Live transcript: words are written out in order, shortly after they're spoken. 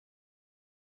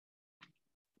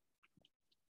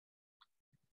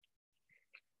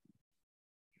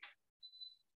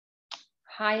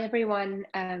Hi everyone,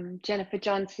 Jennifer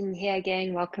Johnson here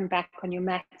again. Welcome back on your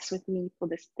mats with me for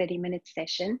this 30-minute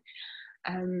session.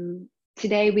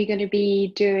 Today we're going to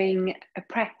be doing a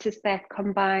practice that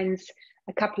combines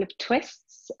a couple of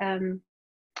twists.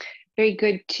 Very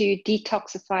good to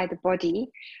detoxify the body,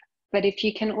 but if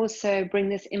you can also bring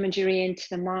this imagery into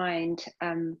the mind,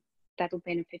 that'll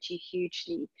benefit you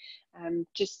hugely.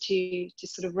 Just to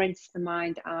sort of rinse the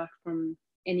mind out from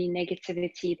any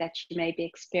negativity that you may be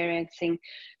experiencing.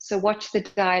 So watch the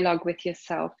dialogue with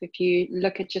yourself. If you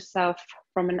look at yourself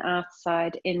from an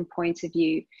outside in point of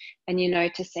view and you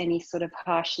notice any sort of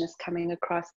harshness coming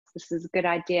across, this is a good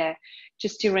idea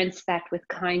just to rinse that with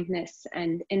kindness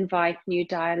and invite new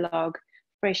dialogue,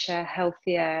 fresher,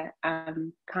 healthier,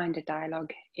 kinder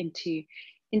dialogue into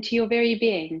your very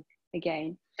being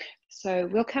again. So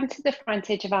we'll come to the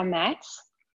front edge of our mats.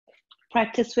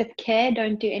 Practice with care.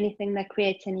 Don't do anything that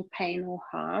creates any pain or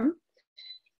harm.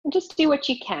 And just do what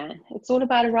you can. It's all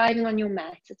about arriving on your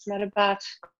mat. It's not about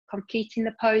completing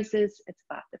the poses. It's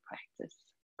about the practice.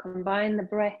 Combine the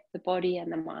breath, the body,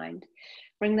 and the mind.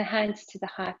 Bring the hands to the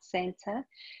heart center.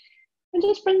 And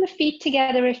just bring the feet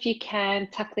together if you can.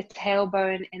 Tuck the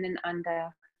tailbone in and under.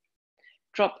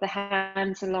 Drop the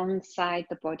hands alongside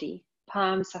the body.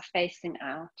 Palms are facing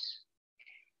out.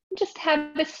 Just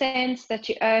have a sense that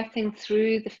you're earthing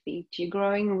through the feet. You're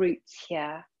growing roots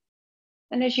here.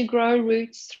 And as you grow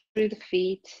roots through the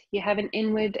feet, you have an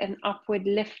inward and upward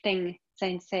lifting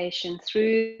sensation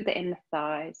through the inner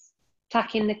thighs,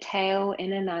 tucking the tail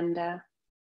in and under,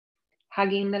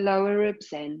 hugging the lower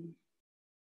ribs in,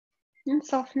 and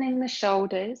softening the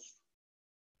shoulders,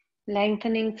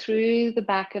 lengthening through the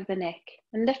back of the neck,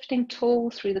 and lifting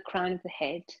tall through the crown of the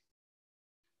head.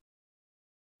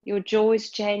 Your jaw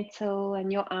is gentle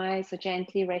and your eyes are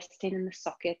gently resting in the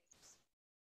sockets.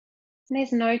 And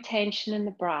there's no tension in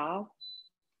the brow.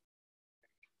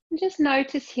 And just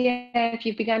notice here if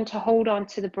you've begun to hold on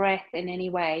to the breath in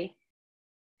any way.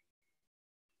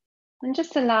 And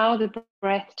just allow the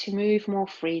breath to move more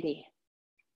freely.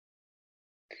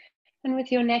 And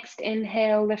with your next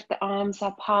inhale, lift the arms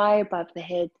up high above the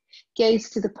head.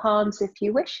 Gaze to the palms if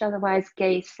you wish, otherwise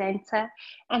gaze center.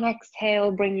 And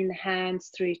exhale, bringing the hands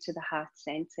through to the heart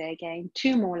center again.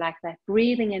 2 more like that,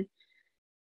 breathing in.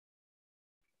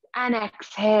 And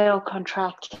exhale,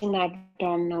 contracting the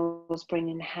abdominals,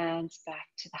 bringing the hands back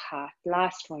to the heart.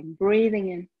 Last one, breathing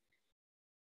in.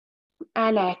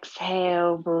 And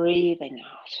exhale, breathing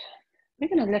out.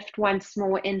 We're going to lift once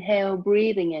more. Inhale,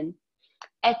 breathing in.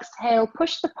 Exhale,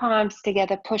 push the palms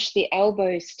together, push the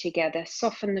elbows together,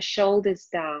 soften the shoulders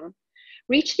down.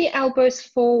 Reach the elbows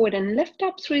forward and lift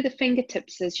up through the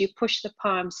fingertips as you push the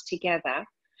palms together.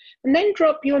 And then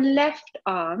drop your left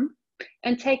arm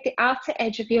and take the outer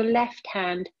edge of your left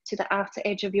hand to the outer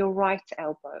edge of your right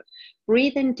elbow.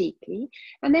 Breathe in deeply.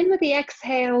 And then with the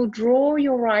exhale, draw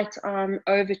your right arm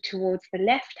over towards the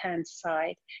left hand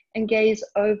side and gaze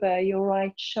over your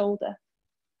right shoulder.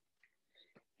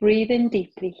 Breathe in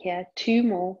deeply here, 2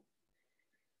 more,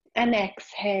 and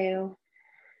exhale.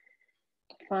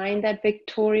 Find that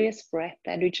victorious breath,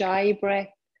 that Ujjayi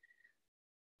breath.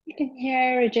 You can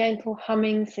hear a gentle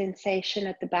humming sensation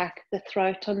at the back of the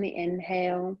throat on the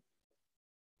inhale.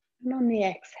 And on the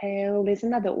exhale, there's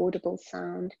another audible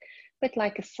sound, a bit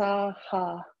like a sa,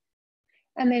 ha.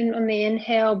 And then on the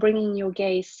inhale, bringing your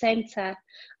gaze center,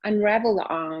 unravel the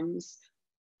arms.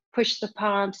 Push the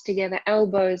palms together,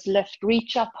 elbows lift,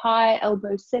 reach up high,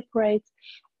 elbows separate,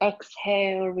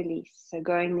 exhale, release. So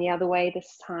going the other way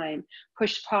this time.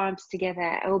 Push palms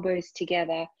together, elbows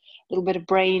together, a little bit of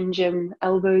brain gym,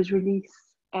 elbows release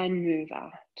and move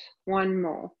out. 1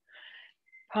 more.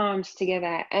 Palms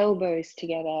together, elbows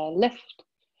together, lift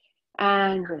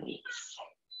and release.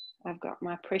 I've got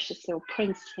my precious little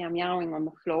prince here meowing on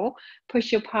the floor.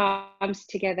 Push your palms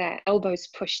together, elbows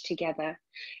push together.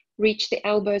 Reach the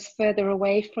elbows further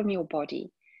away from your body.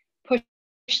 Push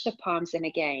the palms in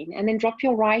again. And then drop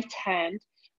your right hand,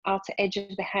 outer edge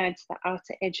of the hand to the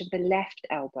outer edge of the left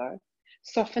elbow.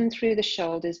 Soften through the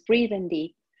shoulders. Breathe in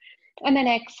deep. And then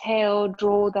exhale,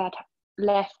 draw that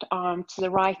left arm to the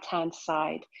right hand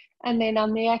side. And then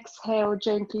on the exhale,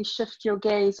 gently shift your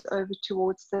gaze over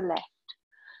towards the left.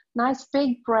 Nice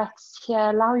big breaths here.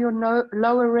 Allow your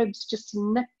lower ribs just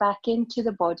to nip back into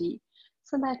the body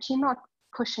so that you're not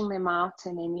pushing them out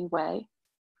in any way.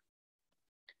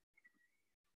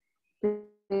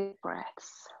 Big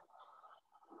breaths.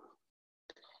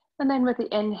 And then with the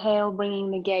inhale,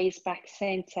 bringing the gaze back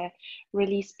center,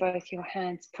 release both your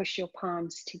hands, push your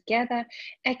palms together.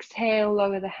 Exhale,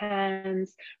 lower the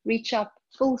hands, reach up,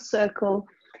 full circle.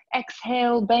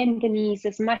 Exhale, bend the knees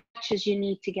as much as you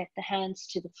need to get the hands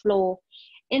to the floor.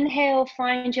 Inhale,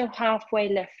 find your halfway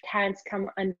lift. Hands come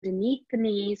underneath the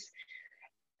knees.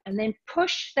 And then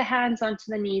push the hands onto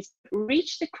the knees.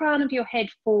 Reach the crown of your head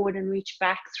forward and reach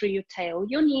back through your tail.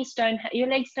 Your legs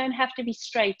don't have to be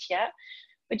straight here,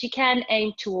 but you can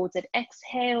aim towards it.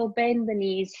 Exhale, bend the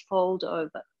knees, fold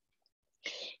over.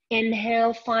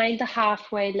 Inhale, find the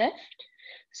halfway lift.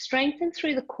 Strengthen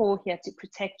through the core here to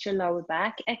protect your lower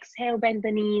back. Exhale, bend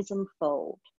the knees and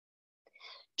fold.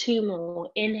 2 more.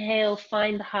 Inhale,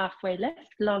 find the halfway lift,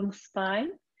 long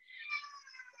spine.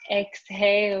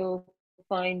 Exhale,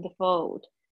 find the fold.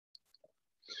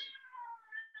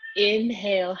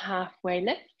 Inhale, halfway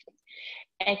lift.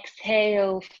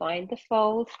 Exhale, find the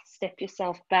fold. Step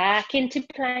yourself back into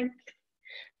plank.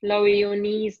 Lower your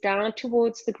knees down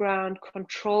towards the ground.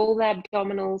 Control the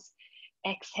abdominals.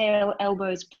 Exhale,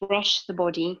 elbows brush the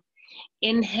body.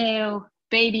 Inhale,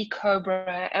 baby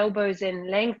cobra, elbows in,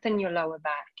 lengthen your lower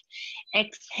back.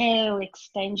 Exhale,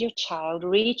 extend your child.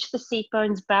 Reach the seat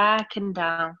bones back and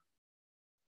down.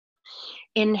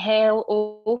 Inhale,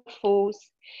 all fours.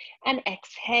 And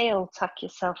exhale, tuck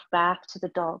yourself back to the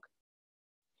dog.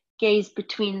 Gaze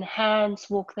between the hands,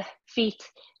 walk the feet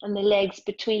and the legs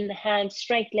between the hands,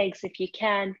 straight legs if you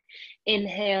can.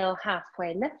 Inhale,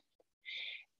 halfway lift.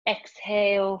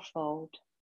 Exhale, fold.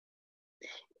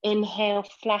 Inhale,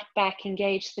 flat back,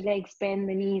 engage the legs, bend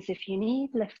the knees if you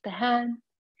need, lift the hand.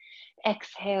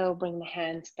 Exhale, bring the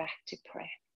hands back to prayer.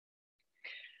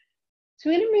 So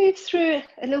we're going to move through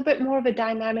a little bit more of a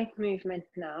dynamic movement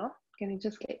now. I'm going to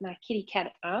just get my kitty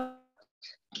cat out.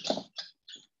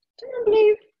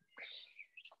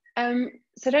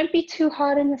 So don't be too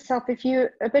hard on yourself. If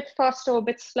you're a bit faster or a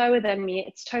bit slower than me,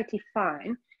 it's totally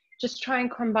fine. Just try and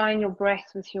combine your breath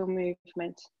with your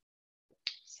movement.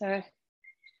 So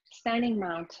standing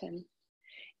mountain.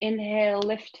 Inhale,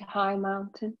 lift to high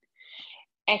mountain.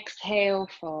 Exhale,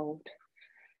 fold.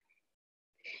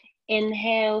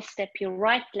 Inhale, step your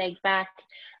right leg back.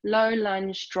 Low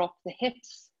lunge, drop the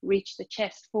hips. Reach the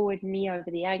chest forward, knee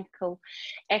over the ankle.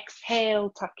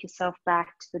 Exhale, tuck yourself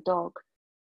back to the dog.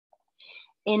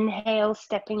 Inhale,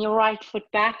 stepping your right foot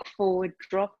back forward,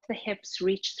 drop the hips,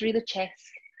 reach through the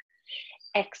chest.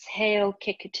 Exhale,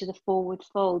 kick it to the forward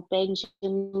fold, bend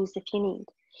your knees if you need.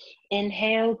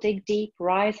 Inhale, dig deep,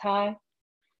 rise high.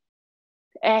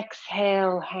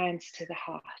 Exhale, hands to the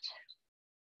heart.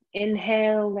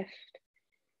 Inhale, lift.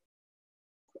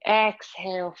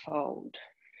 Exhale, fold.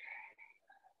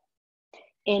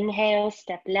 Inhale,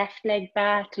 step left leg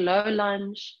back, low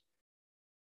lunge.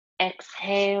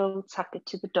 Exhale, tuck it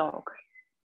to the dog.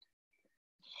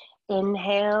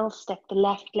 Inhale, step the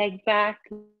left leg back,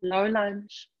 low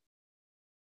lunge.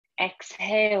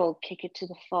 Exhale, kick it to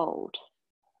the fold.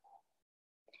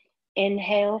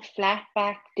 Inhale, flat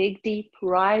back, dig deep,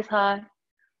 rise high.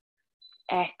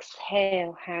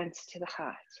 Exhale, hands to the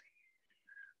heart.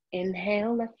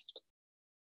 Inhale, lift.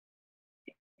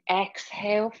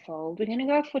 Exhale, fold. We're going to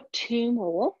go for 2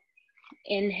 more.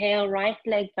 Inhale, right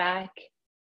leg back,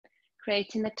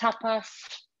 creating the tapas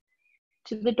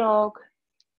to the dog.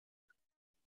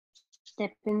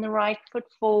 Stepping the right foot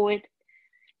forward.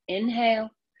 Inhale.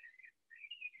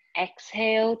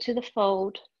 Exhale to the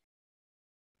fold.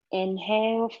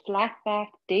 Inhale, flat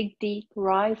back, dig deep,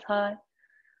 rise high.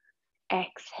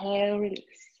 Exhale, release.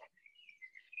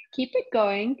 Keep it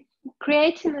going,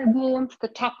 creating the warmth, the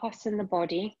tapas in the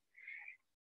body,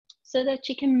 so that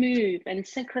you can move and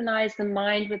synchronize the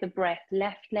mind with the breath.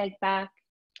 Left leg back.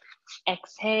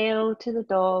 Exhale to the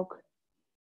dog.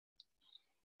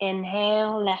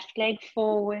 Inhale, left leg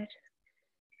forward.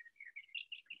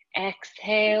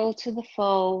 Exhale to the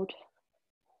fold.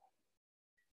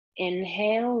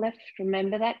 Inhale, lift.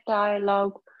 Remember that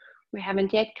dialogue. We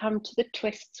haven't yet come to the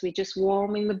twists. We're just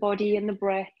warming the body and the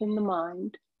breath and the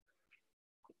mind.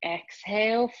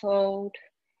 Exhale, fold.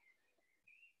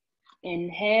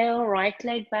 Inhale, right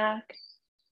leg back.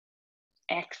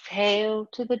 Exhale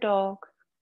to the dog.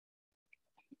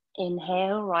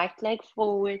 Inhale, right leg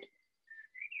forward.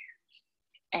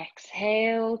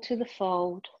 Exhale to the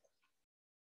fold.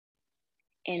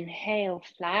 Inhale,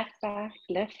 flat back,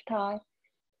 lift high.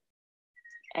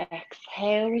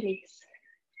 Exhale, release.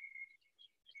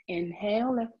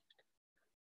 Inhale, lift.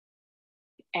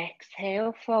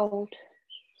 Exhale, fold.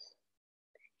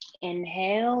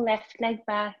 Inhale, left leg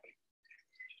back.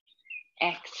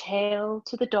 Exhale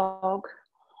to the dog.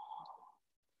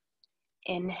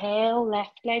 Inhale,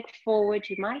 left leg forward.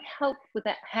 You might help with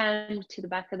that hand to the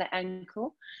back of the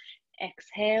ankle.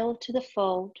 Exhale to the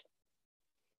fold.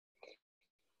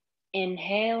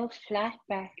 Inhale, flat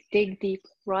back, dig deep,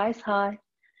 rise high.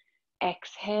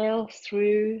 Exhale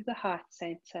through the heart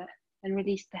center and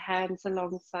release the hands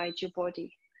alongside your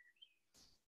body.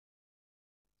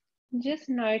 Just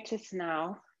notice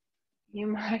now, you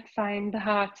might find the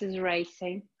heart is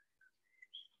racing.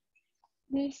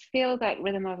 Just feel that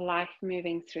rhythm of life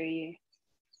moving through you.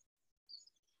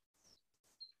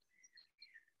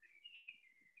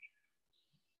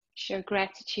 Show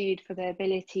gratitude for the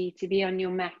ability to be on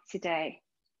your mat today.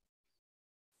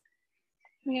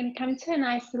 We're going to come to a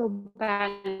nice little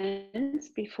balance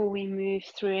before we move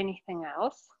through anything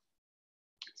else.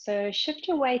 So shift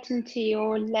your weight into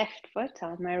your left foot.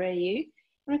 I'll mirror you. And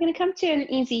we're going to come to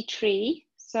an easy tree.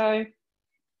 So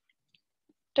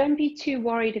don't be too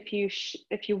worried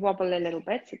if you wobble a little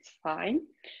bit, it's fine.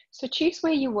 So choose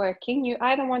where you're working. You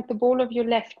either want the ball of your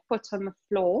left foot on the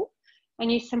floor,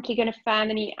 and you're simply going to fan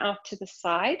the knee out to the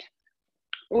side,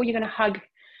 or you're going to hug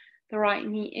the right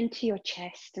knee into your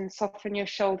chest and soften your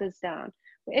shoulders down.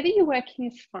 Wherever you're working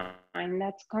is fine.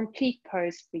 That's a complete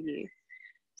pose for you.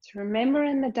 So remember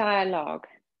in the dialogue,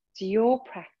 it's your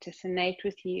practice innate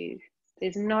with you.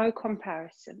 There's no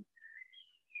comparison.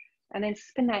 And then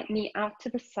spin that knee out to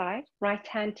the side, right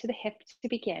hand to the hip to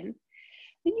begin.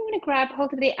 Then you want to grab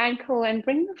hold of the ankle and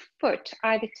bring the foot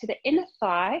either to the inner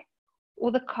thigh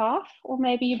or the calf, or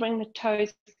maybe you bring the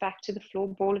toes back to the floor,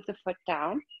 ball of the foot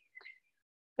down,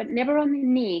 but never on the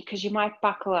knee because you might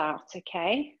buckle out,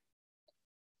 okay?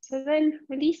 So then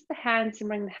release the hands and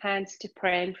bring the hands to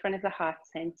prayer in front of the heart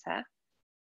center.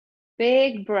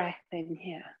 Big breath in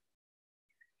here.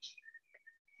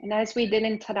 And as we did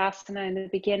in Tadasana in the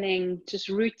beginning, just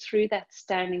root through that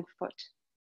standing foot.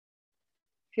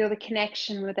 Feel the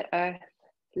connection with the earth.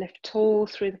 Lift tall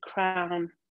through the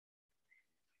crown.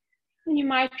 And you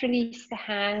might release the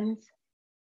hands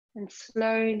and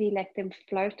slowly let them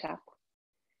float up.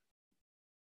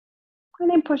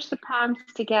 And then push the palms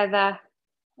together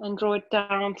and draw it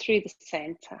down through the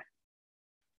center.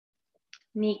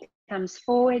 Knee comes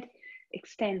forward,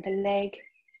 extend the leg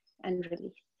and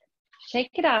release.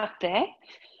 Shake it out there.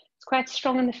 It's quite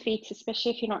strong on the feet,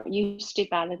 especially if you're not used to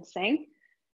balancing.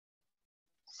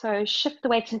 So shift the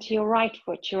weight into your right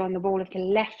foot. You're on the ball of the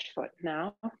left foot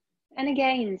now. And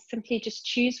again, simply just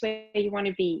choose where you want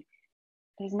to be.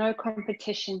 There's no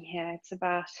competition here. It's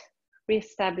about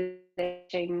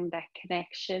reestablishing that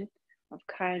connection of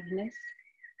kindness.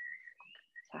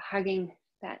 So hugging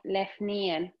that left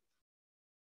knee in.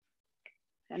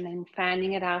 And then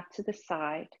fanning it out to the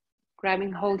side.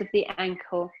 Grabbing hold of the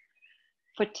ankle,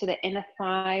 foot to the inner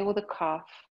thigh or the calf,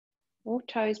 or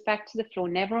toes back to the floor,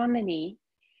 never on the knee,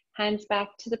 hands back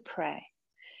to the prayer.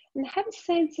 And have a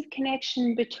sense of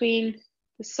connection between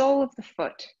the sole of the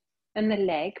foot and the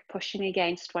leg pushing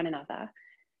against one another,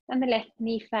 and the left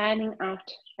knee fanning out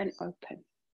and open.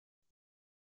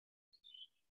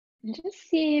 And just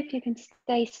see if you can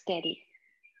stay steady.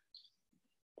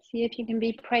 See if you can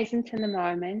be present in the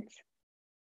moment.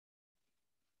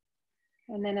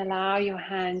 And then allow your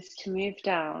hands to move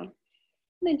down. And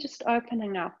then just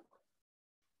opening up.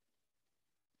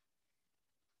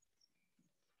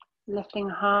 Lifting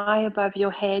high above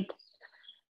your head.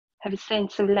 Have a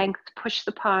sense of length. Push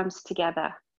the palms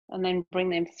together. And then bring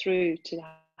them through to the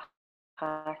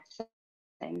heart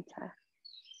center.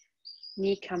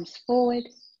 Knee comes forward.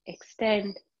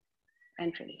 Extend.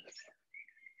 And release.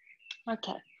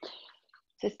 Okay.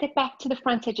 So step back to the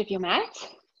front edge of your mat.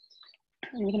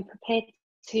 And you're going to prepare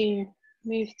to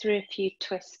move through a few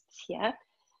twists here.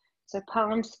 So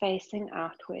palms facing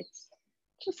outwards.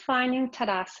 Just finding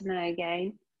Tadasana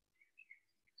again.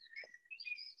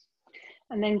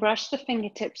 And then brush the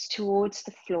fingertips towards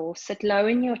the floor. Sit low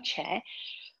in your chair.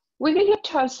 Wiggle your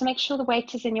toes to make sure the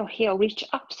weight is in your heel. Reach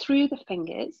up through the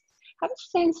fingers. Have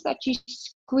a sense that you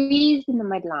squeeze in the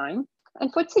midline.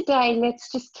 And for today,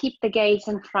 let's just keep the gaze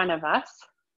in front of us.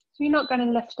 So we're not going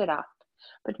to lift it up.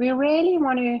 But we really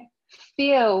want to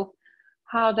feel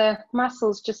how the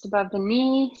muscles just above the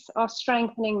knees are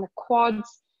strengthening, the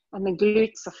quads and the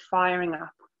glutes are firing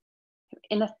up.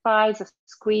 Inner thighs are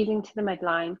squeezing to the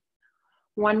midline.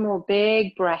 One more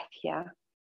big breath here.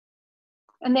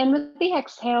 And then with the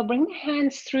exhale, bring the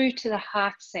hands through to the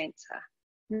heart center.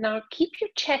 Now keep your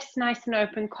chest nice and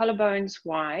open, collarbones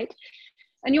wide.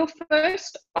 And your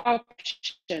first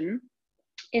option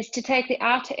is to take the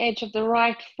outer edge of the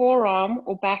right forearm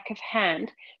or back of hand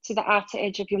to the outer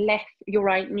edge of your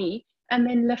right knee, and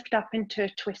then lift up into a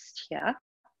twist here.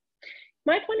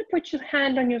 You might want to put your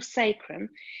hand on your sacrum.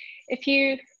 If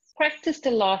you practiced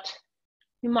a lot,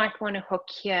 you might want to hook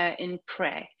here in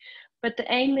prayer. But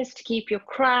the aim is to keep your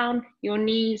crown, your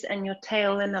knees, and your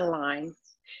tail in a line.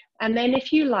 And then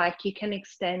if you like, you can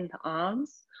extend the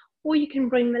arms, or you can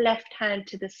bring the left hand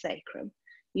to the sacrum.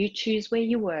 You choose where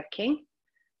you're working.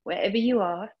 Wherever you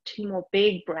are, 2 more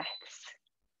big breaths.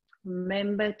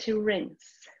 Remember to rinse.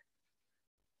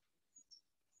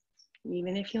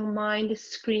 Even if your mind is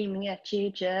screaming at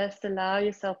you, just allow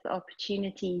yourself the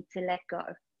opportunity to let go.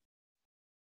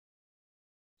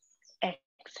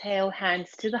 Exhale, hands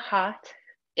to the heart.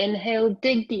 Inhale,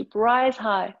 dig deep, rise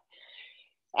high.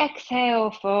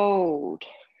 Exhale, fold.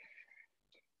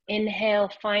 Inhale,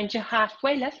 find your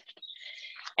halfway lift.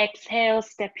 Exhale,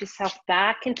 step yourself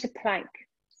back into plank.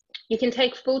 You can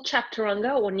take full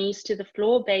chaturanga or knees to the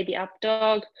floor, baby up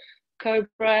dog,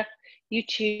 cobra, you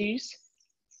choose.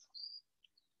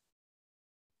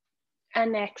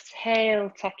 And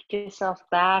exhale, tuck yourself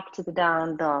back to the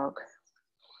down dog.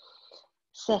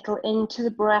 Settle into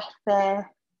the breath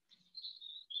there.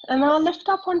 And now lift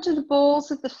up onto the balls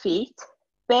of the feet.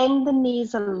 Bend the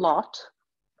knees a lot.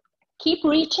 Keep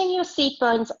reaching your seat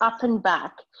bones up and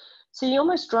back. So you're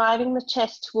almost driving the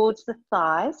chest towards the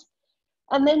thighs.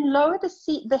 And then lower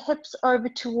the hips over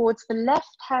towards the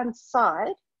left-hand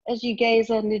side as you gaze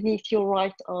underneath your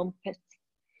right armpit.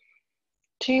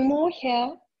 2 more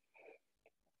here.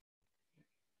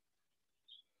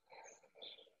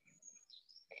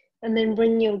 And then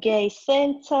bring your gaze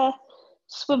center,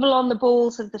 swivel on the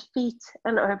balls of the feet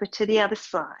and over to the other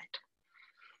side.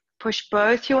 Push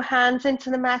both your hands into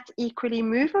the mat equally.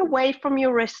 Move away from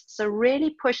your wrists, so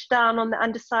really push down on the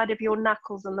underside of your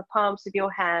knuckles and the palms of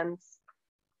your hands.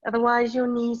 Otherwise, your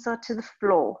knees are to the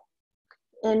floor.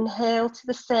 Inhale to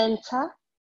the center.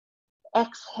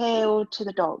 Exhale to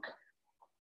the dog.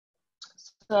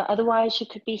 So otherwise, you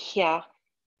could be here.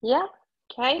 Yeah?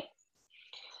 Okay.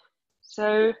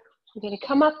 So you're going to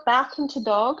come up back into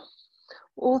dog.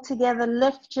 All together,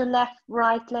 lift your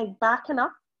right leg back and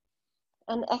up.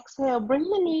 And exhale, bring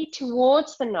the knee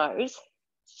towards the nose.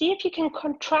 See if you can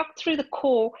contract through the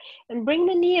core and bring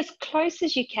the knee as close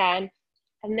as you can.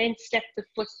 And then step the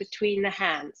foot between the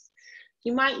hands.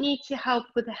 You might need to help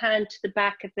with the hand to the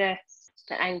back of the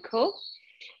ankle.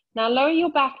 Now lower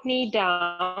your back knee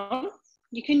down.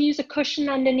 You can use a cushion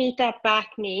underneath that back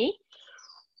knee,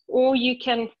 or you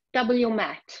can double your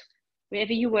mat.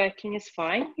 Wherever you're working is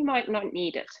fine. You might not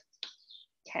need it.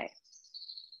 Okay.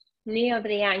 Knee over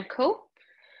the ankle.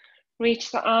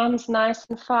 Reach the arms nice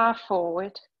and far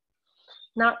forward.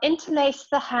 Now interlace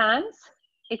the hands,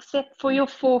 except for your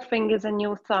forefingers and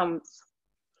your thumbs.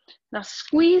 Now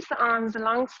squeeze the arms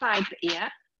alongside the ear.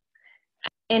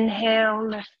 Inhale,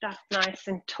 lift up nice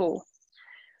and tall.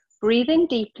 Breathe in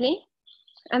deeply.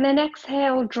 And then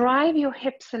exhale, drive your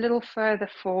hips a little further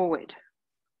forward.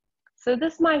 So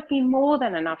this might be more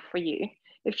than enough for you.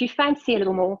 If you fancy a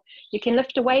little more, you can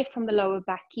lift away from the lower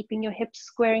back, keeping your hips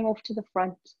squaring off to the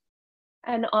front.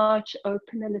 And arch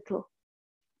open a little.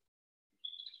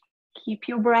 Keep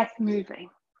your breath moving.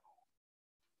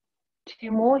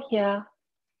 2 more here.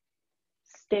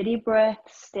 Steady breath,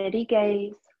 steady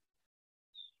gaze.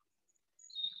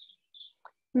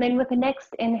 And then with the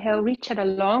next inhale, reach at a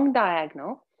long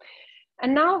diagonal.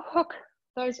 And now hook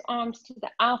those arms to the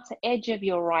outer edge of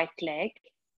your right leg.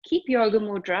 Keep Yoga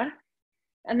Mudra.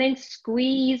 And then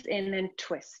squeeze in and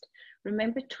twist.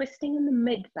 Remember, twisting in the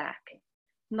mid back,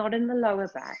 not in the lower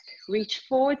back. Reach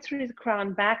forward through the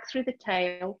crown, back through the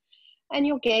tail. And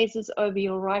your gaze is over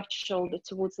your right shoulder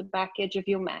towards the back edge of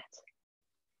your mat.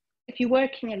 If you're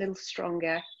working a little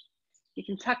stronger, you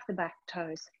can tuck the back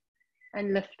toes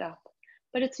and lift up,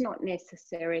 but it's not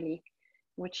necessarily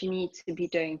what you need to be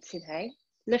doing today.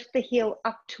 Lift the heel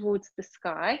up towards the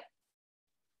sky.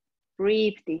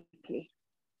 Breathe deeply.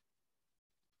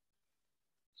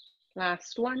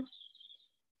 Last one.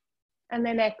 And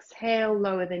then exhale,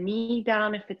 lower the knee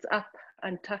down if it's up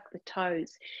and tuck the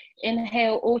toes.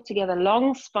 Inhale all together,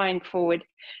 long spine forward.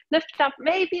 Lift up,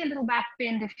 maybe a little back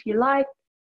bend if you like.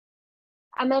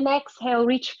 And then exhale,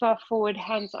 reach far forward,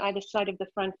 hands either side of the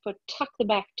front foot, tuck the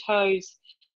back toes.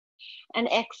 And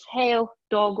exhale,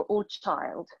 dog or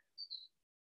child.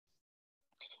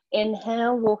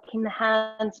 Inhale, walking the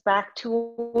hands back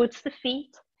towards the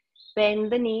feet.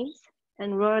 Bend the knees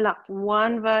and roll up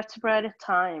 1 vertebra at a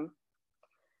time.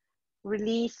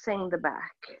 Releasing the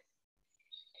back.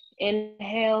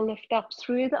 Inhale, lift up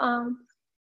through the arms.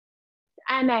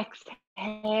 And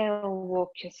exhale,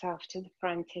 walk yourself to the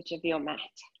front edge of your mat.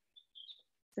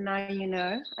 So now you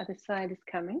know, other side is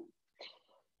coming.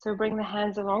 So bring the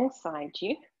hands alongside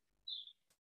you.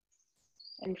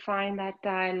 And find that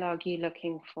dialogue you're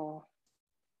looking for.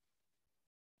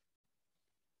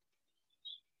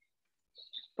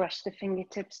 Brush the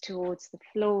fingertips towards the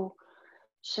floor.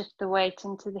 Shift the weight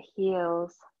into the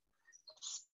heels.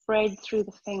 Spread through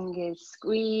the fingers.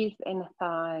 Squeeze inner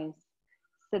thighs.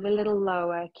 Sit a little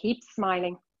lower. Keep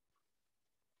smiling.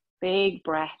 Big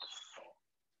breaths.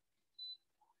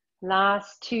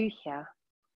 Last 2 here.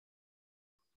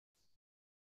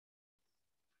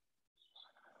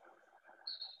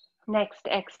 Next,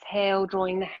 exhale,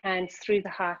 drawing the hands through the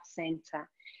heart center.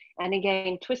 And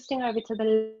again, twisting over to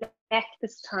the left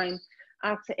this time,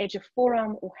 outer edge of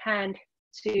forearm or hand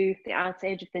to the outer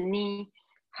edge of the knee.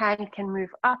 Hand can move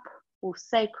up or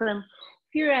sacrum.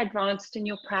 If you're advanced in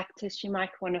your practice, you might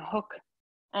want to hook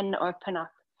and open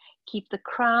up. Keep the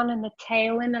crown and the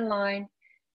tail in a line,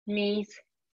 knees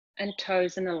and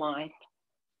toes in a line.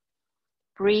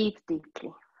 Breathe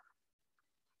deeply.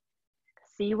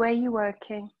 See where you're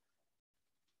working.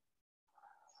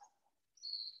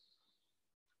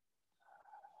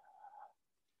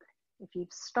 If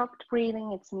you've stopped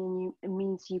breathing, it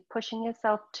means you're pushing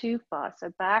yourself too far.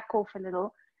 So back off a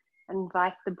little and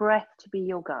invite the breath to be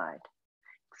your guide.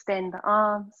 Extend the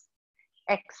arms.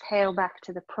 Exhale back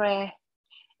to the prayer.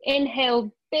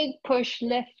 Inhale, big push,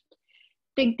 lift.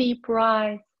 Big deep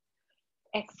rise.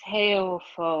 Exhale,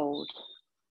 fold.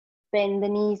 Bend the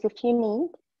knees if you need.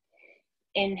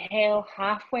 Inhale,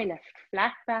 halfway lift,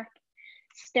 flat back.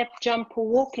 Step, jump or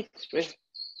walk it through.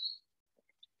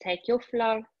 Take your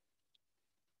flow.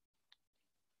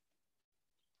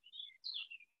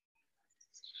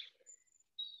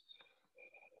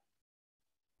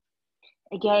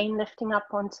 Again, lifting up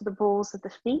onto the balls of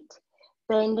the feet,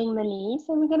 bending the knees,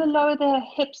 and we're going to lower the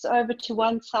hips over to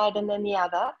one side and then the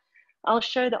other. I'll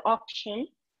show the option.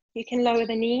 You can lower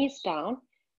the knees down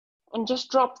and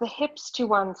just drop the hips to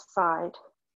one side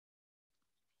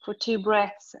for 2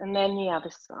 breaths and then the other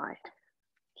side.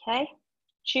 Okay?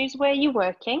 Choose where you're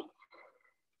working.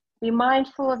 Be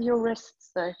mindful of your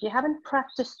wrists though. If you haven't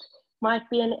practiced, might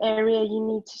be an area you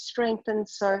need to strengthen,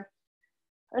 so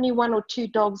only 1 or 2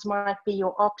 dogs might be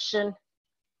your option.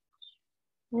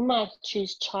 You might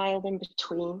choose child in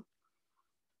between.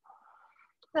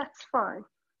 That's fine.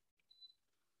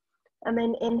 And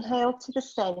then inhale to the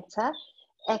center.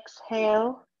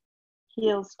 Exhale,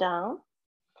 heels down.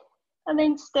 And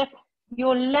then step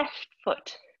your left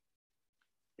foot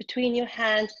between your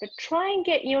hands, but try and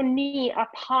get your knee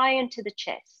up high into the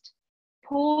chest.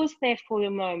 Pause there for a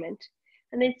moment.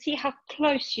 And then see how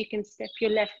close you can step your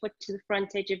left foot to the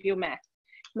front edge of your mat.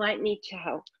 Might need your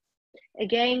help.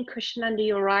 Again, cushion under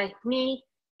your right knee.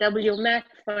 Double your mat,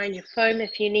 find your foam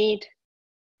if you need.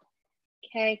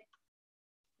 Okay.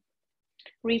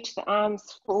 Reach the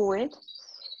arms forward.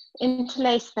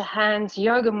 Interlace the hands,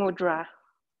 yoga mudra.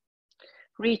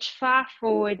 Reach far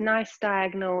forward, nice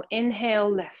diagonal. Inhale,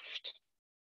 lift.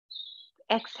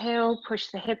 Exhale, push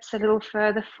the hips a little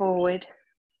further forward.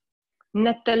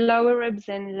 Knit the lower ribs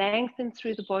in, lengthen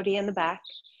through the body and the back.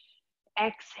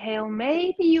 Exhale,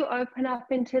 maybe you open up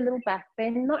into a little back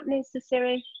bend, not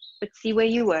necessary, but see where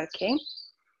you're working.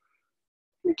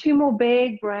 And 2 more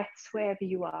big breaths wherever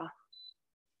you are.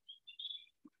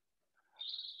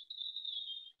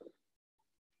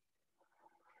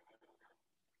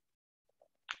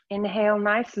 Inhale,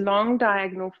 nice long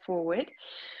diagonal forward.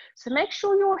 So make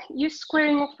sure you're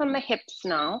squaring off on the hips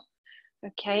now.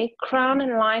 Okay, crown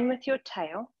in line with your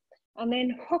tail, and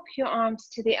then hook your arms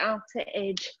to the outer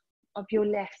edge of your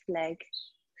left leg.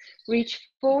 Reach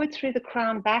forward through the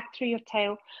crown, back through your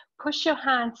tail. Push your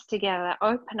hands together,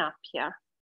 open up here.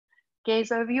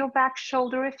 Gaze over your back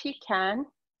shoulder if you can.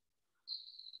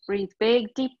 Breathe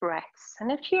big, deep breaths.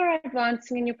 And if you're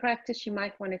advancing in your practice, you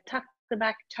might want to tuck the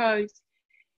back toes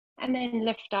and then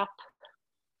lift up.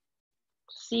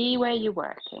 See where you're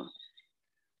working.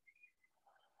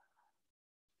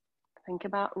 Think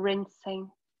about rinsing.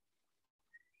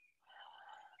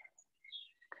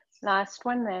 Last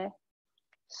one there.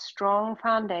 Strong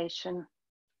foundation.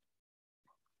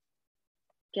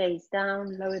 Gaze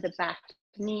down, lower the back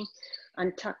knee,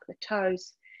 untuck the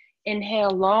toes. Inhale,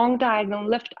 long diagonal,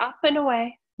 lift up and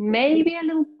away. Maybe a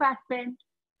little back bend.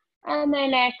 And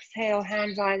then exhale,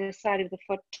 hands either side of the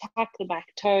foot, tuck the back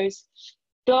toes.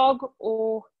 Dog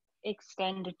or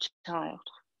extended child.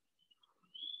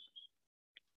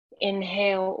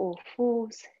 Inhale, all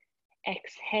fours.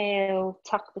 Exhale,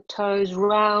 tuck the toes,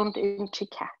 round into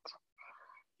cat.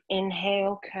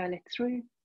 Inhale, curl it through.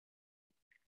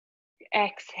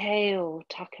 Exhale,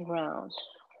 tuck and round.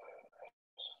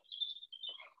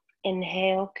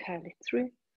 Inhale, curl it through.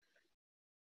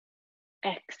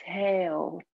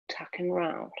 Exhale, tuck and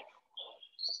round.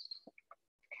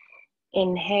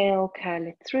 Inhale, curl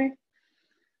it through.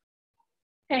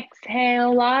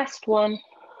 Exhale, last one.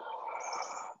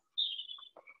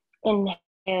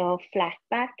 Inhale, flat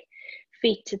back,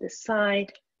 feet to the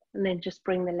side, and then just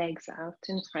bring the legs out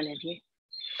in front of you.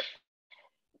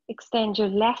 Extend your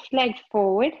left leg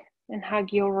forward and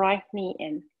hug your right knee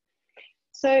in.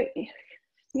 So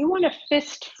you want a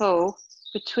fistful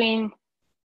between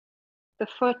the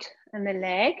foot and the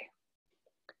leg.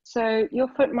 So your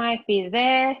foot might be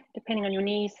there, depending on your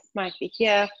knees, might be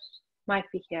here, might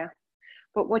be here.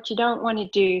 But what you don't want to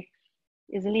do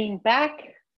is lean back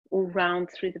or round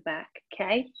through the back,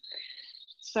 okay?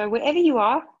 So wherever you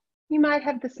are, you might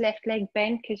have this left leg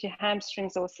bent because your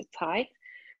hamstrings are also tight.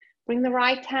 Bring the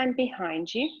right hand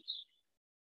behind you,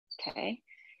 okay?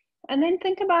 And then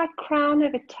think about crown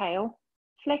over tail.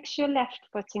 Flex your left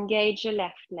foot, engage your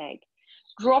left leg.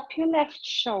 Drop your left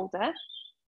shoulder.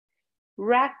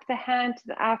 Wrap the hand to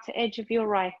the outer edge of your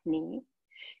right knee.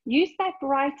 Use that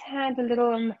right hand a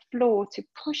little on the floor to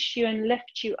push you and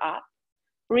lift you up.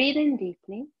 Breathe in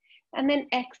deeply. And then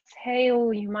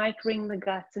exhale, you might wring the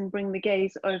guts and bring the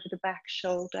gaze over the back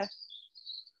shoulder.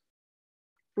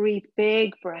 Breathe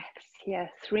big breaths here.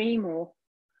 3 more.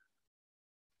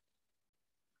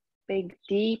 Big,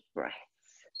 deep breaths.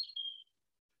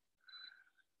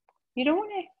 You don't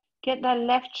want to get that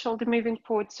left shoulder moving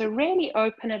forward, so really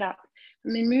open it up.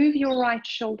 And then move your right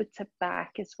shoulder tip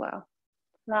back as well.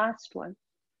 Last one.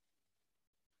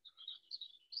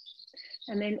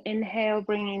 And then inhale,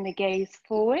 bringing the gaze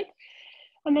forward.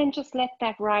 And then just let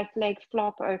that right leg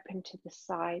flop open to the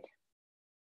side.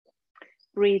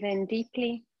 Breathe in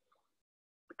deeply.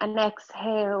 And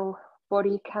exhale,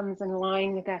 body comes in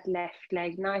line with that left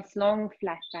leg. Nice long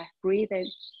flat back. Breathe in.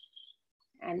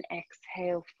 And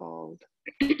exhale, fold.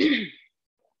 Big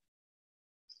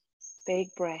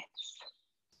breaths.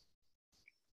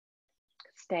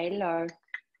 Stay low.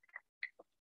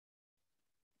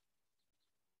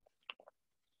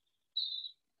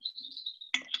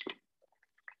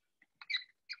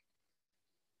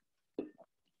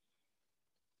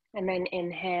 And then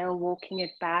inhale, walking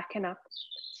it back and up.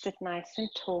 Sit nice and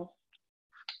tall.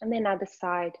 And then other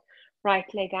side. Right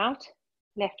leg out,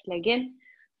 left leg in.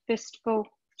 Fistful,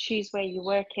 choose where you're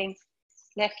working.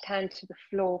 Left hand to the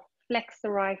floor. Flex the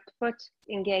right foot,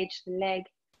 engage the leg.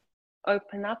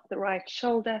 Open up the right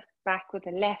shoulder, back with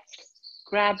the left.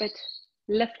 Grab it,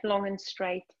 lift long and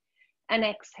straight. And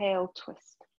exhale,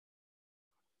 twist.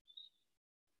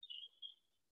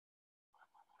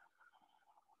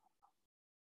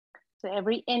 So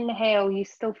every inhale, you're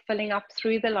still filling up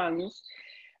through the lungs.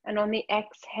 And on the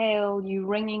exhale, you're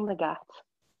wringing the gut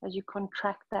as you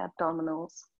contract the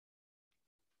abdominals.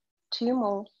 2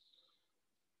 more.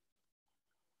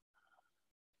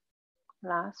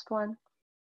 Last one.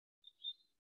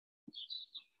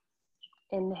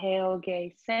 Inhale,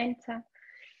 gaze center.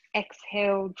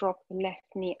 Exhale, drop the left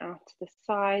knee out to the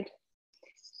side.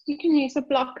 You can use a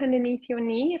block underneath your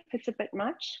knee if it's a bit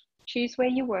much. Choose where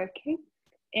you're working.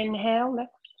 Inhale,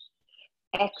 lift.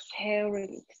 Exhale,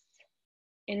 release.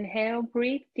 Inhale,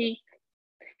 breathe deep.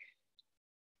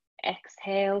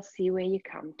 Exhale, see where you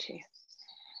come to.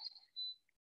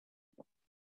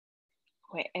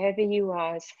 Wherever you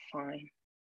are is fine.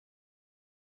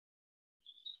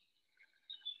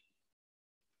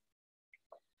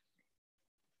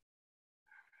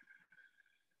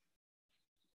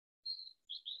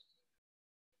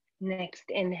 Next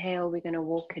inhale, we're going to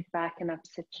walk it back and up,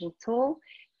 sitting tall.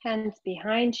 Hands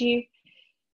behind you.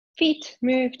 Feet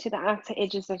move to the outer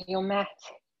edges of your mat.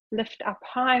 Lift up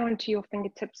high onto your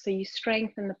fingertips so you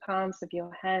strengthen the palms of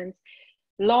your hands.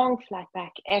 Long flat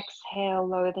back. Exhale,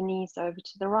 lower the knees over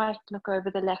to the right. Look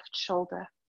over the left shoulder.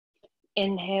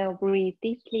 Inhale, breathe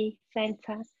deeply,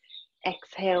 center.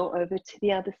 Exhale, over to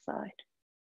the other side.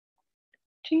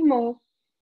 2 more.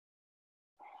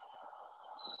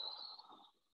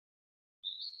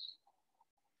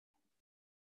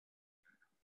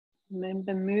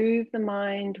 Remember, move the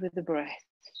mind with the breath,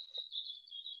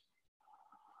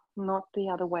 not the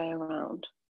other way around.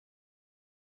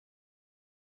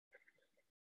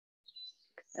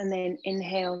 And then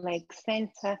inhale, leg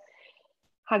center.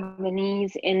 Hug the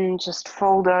knees in, just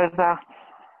fold over.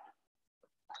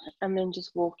 And then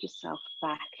just walk yourself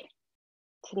back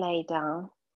to lay down.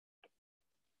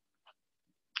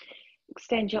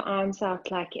 Extend your arms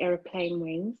out like airplane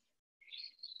wings.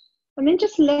 And then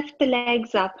just lift the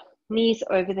legs up, knees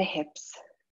over the hips.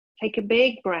 Take a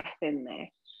big breath in there.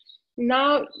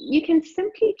 Now you can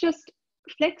simply just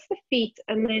flex the feet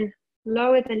and then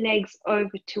lower the legs over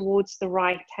towards the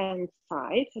right hand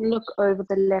side and look over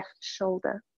the left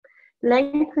shoulder.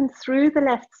 Lengthen through the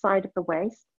left side of the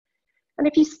waist. And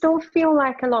if you still feel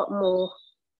like a lot more,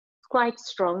 it's quite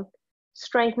strong,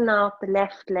 straighten out the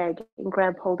left leg and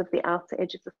grab hold of the outer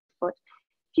edge of the foot.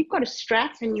 If you've got a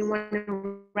strap and you want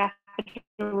to wrap it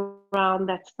around,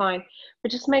 that's fine.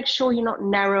 But just make sure you're not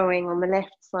narrowing on the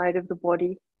left side of the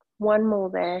body. 1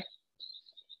 more there.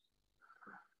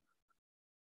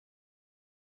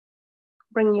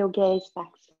 Bring your gaze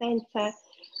back center.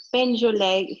 Bend your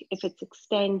leg if it's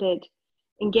extended.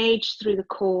 Engage through the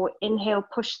core. Inhale,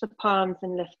 push the palms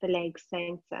and lift the legs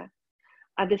center.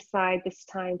 Other side this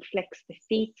time, flex the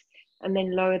feet and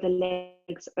then lower the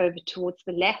legs over towards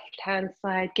the left hand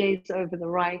side, gaze over the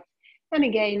right. And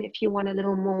again, if you want a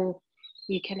little more,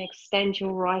 you can extend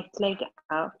your right leg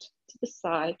out to the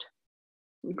side.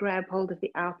 Grab hold of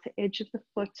the outer edge of the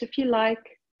foot if you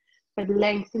like, but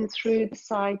lengthen through the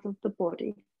sides of the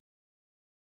body.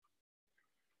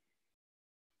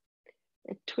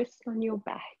 A twist on your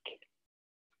back.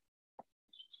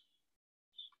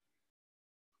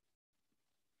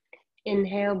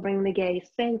 Inhale, bring the gaze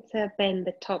center, bend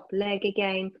the top leg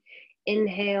again.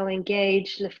 Inhale,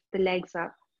 engage, lift the legs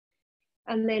up.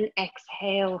 And then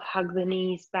exhale, hug the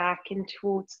knees back in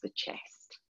towards the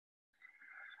chest.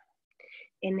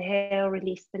 Inhale,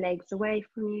 release the legs away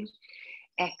from you.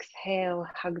 Exhale,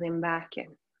 hug them back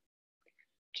in.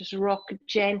 Just rock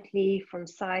gently from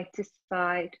side to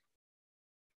side.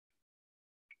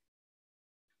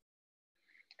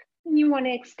 And you want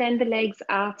to extend the legs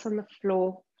out on the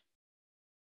floor.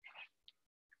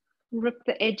 Rip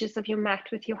the edges of your mat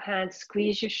with your hands,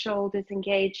 squeeze your shoulders,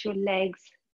 engage your legs,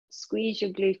 squeeze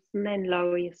your glutes, and then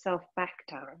lower yourself back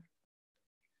down.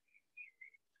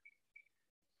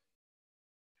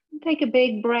 And take a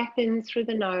big breath in through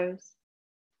the nose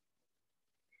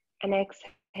and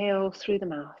exhale through the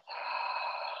mouth.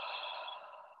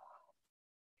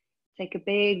 Take a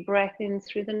big breath in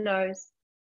through the nose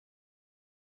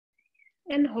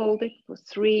and hold it for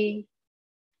 3,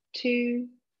 2,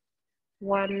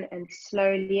 1, and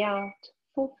slowly out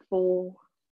for 4,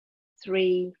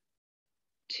 3,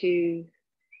 2,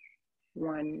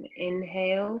 1.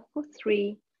 Inhale for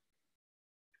 3,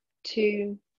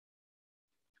 2,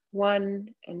 1,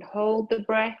 and hold the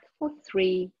breath for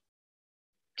 3,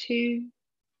 2,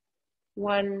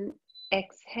 1.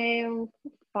 Exhale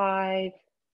for 5,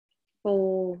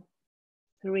 4,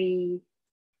 3,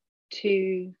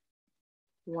 2,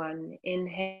 1.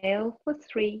 Inhale for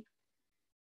 3,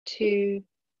 2,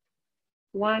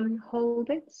 1. Hold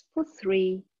it for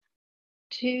 3,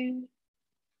 2,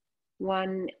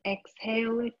 1.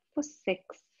 Exhale it for 6,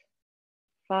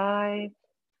 5,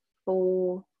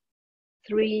 4,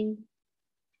 3,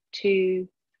 2,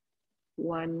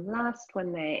 1. Last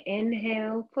one there.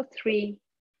 Inhale for 3,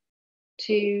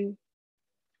 2,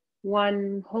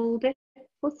 1. Hold it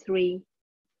for 3,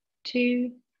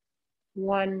 2,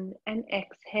 1. And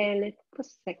exhale it for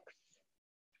 6,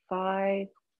 5,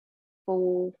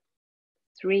 4,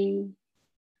 3,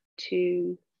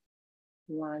 2,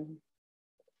 1.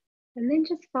 And then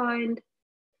just find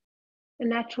a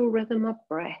natural rhythm of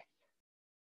breath.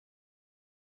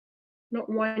 Not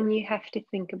one you have to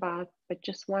think about, but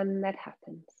just one that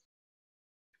happens.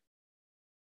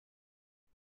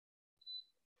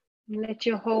 And let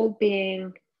your whole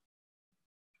being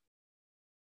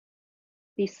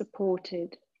be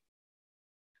supported.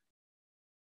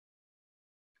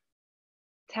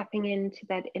 Tapping into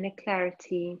that inner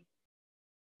clarity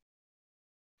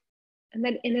and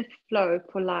that inner flow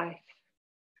for life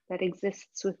that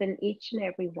exists within each and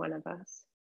every one of us.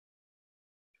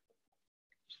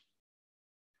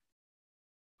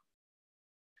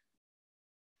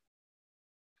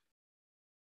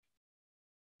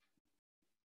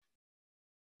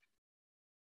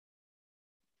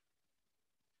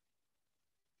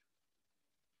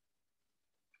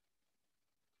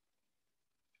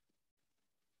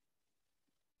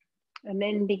 And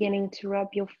then beginning to rub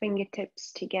your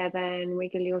fingertips together and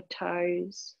wiggle your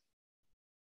toes.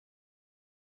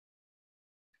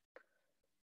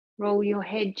 Roll your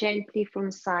head gently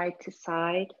from side to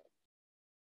side.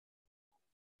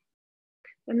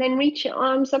 And then reach your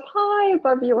arms up high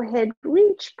above your head.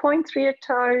 Reach, point through your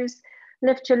toes.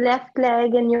 Lift your left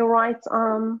leg and your right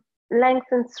arm.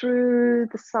 Lengthen through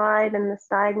the side and this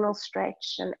diagonal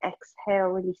stretch. And exhale,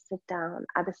 release it down.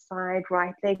 Other side,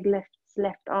 right leg lifts,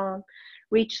 left arm.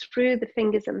 Reach through the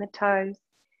fingers and the toes.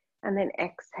 And then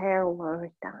exhale, lower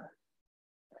it down.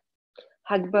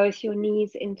 Hug both your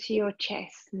knees into your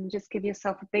chest and just give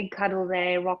yourself a big cuddle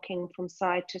there, rocking from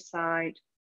side to side.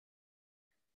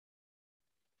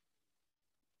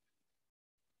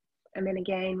 And then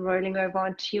again, rolling over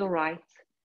onto your right.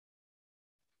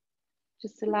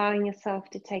 Just allowing yourself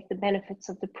to take the benefits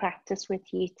of the practice with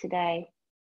you today.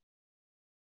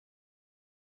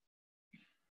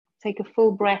 Take a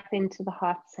full breath into the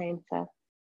heart center.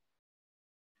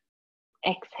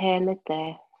 Exhale it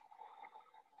there.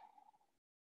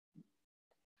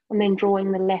 And then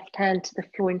drawing the left hand to the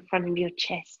floor in front of your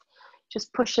chest.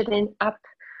 Just push it in up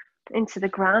into the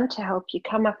ground to help you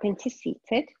come up into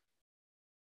seated.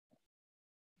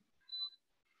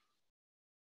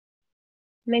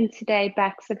 And then today,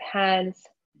 backs of hands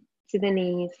to the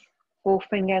knees,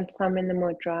 forefinger and thumb in the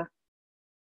mudra.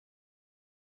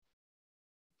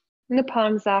 And the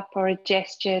palms up are a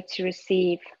gesture to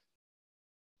receive.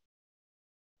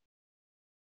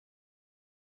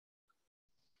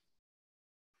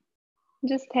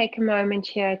 Just take a moment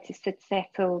here to sit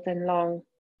settled and long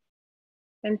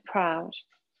and proud.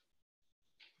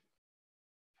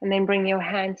 And then bring your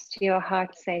hands to your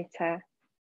heart center.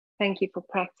 Thank you for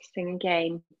practicing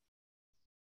again.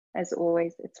 As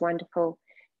always, it's wonderful,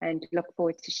 and look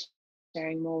forward to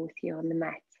sharing more with you on the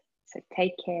mat. So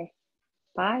take care.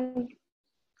 Bye.